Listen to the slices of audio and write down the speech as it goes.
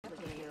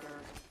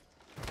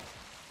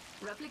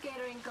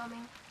Replicator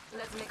incoming.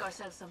 Let's make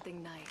ourselves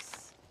something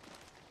nice.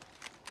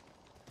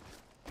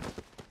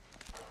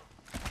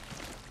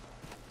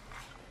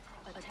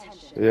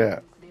 Attention. Yeah.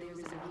 There is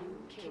a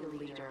new kill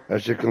leader.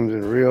 That shit comes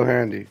in real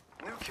handy.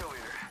 New kill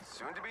leader.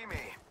 Soon to be me.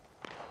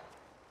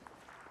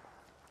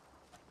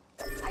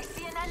 I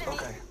see an enemy.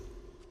 Okay.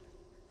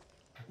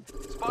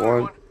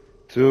 Spotted 1,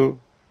 2,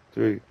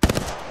 3.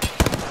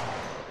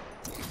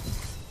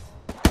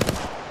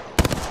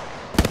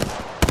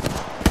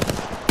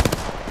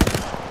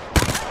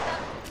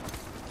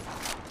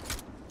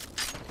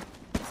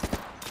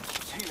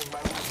 Healing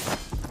my wounds.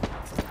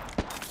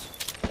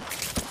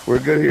 We're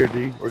good here,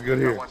 D. We're good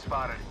Got here. one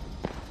spotted.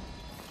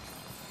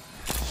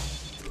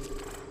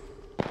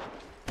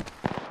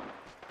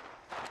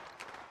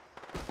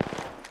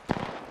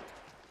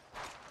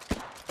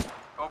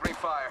 Opening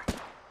fire.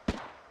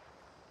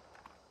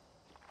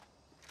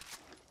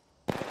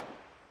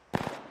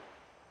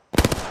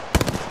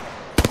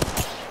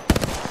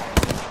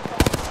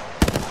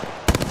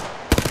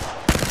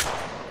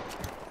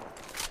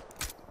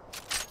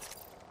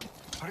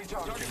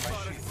 Recharging my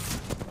shields.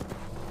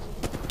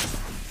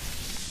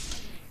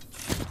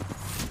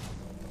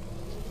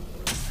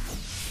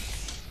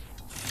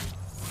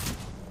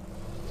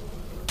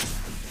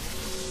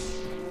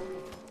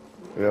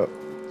 Yep.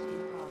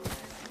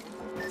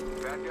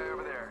 Bad guy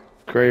over there.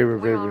 Kraber, We're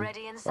baby.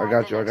 already inside I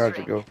got the you. I next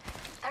got you. ring. Go.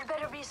 There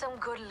better be some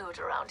good loot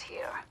around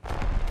here.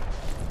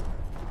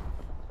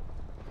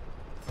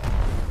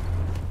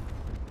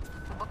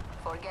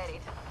 Forget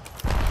it.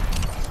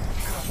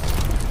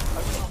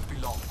 I do not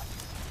belong.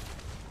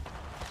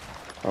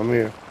 I'm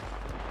here.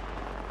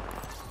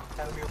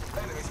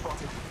 Enemy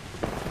spotted.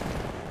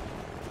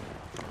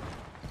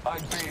 I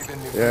bathe in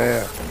the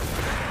Yeah,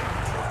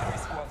 We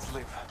squads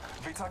live.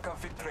 Vitaka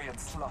Vitre and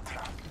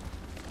Slatra.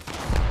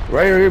 yeah.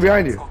 Right here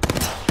behind you.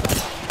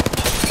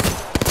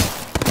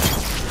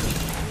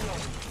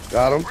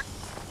 Got him.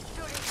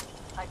 Shooting.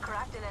 I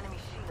cracked an enemy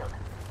shield.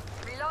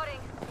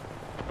 Reloading.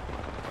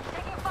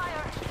 Taking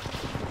fire.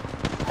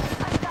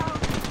 I'm down.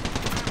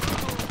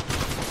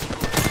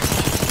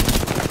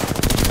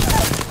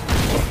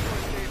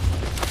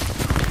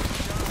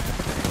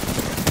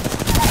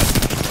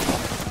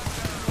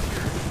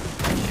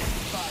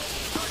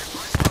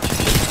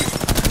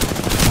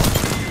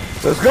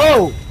 Let's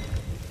go.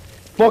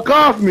 Fuck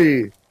off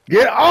me.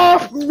 Get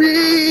off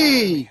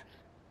me.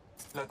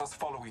 Let us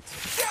follow it.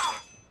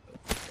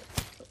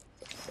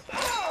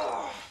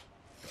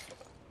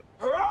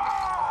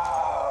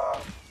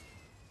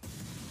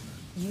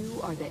 You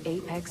are the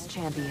Apex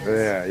champions.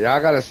 Yeah,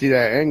 y'all gotta see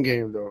that end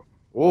game though.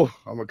 Oh,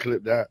 I'm gonna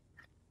clip that.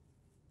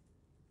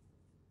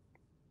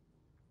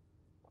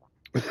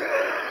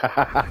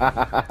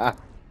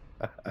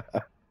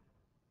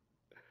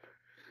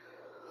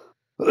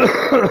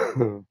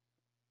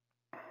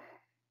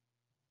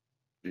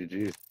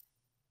 GG.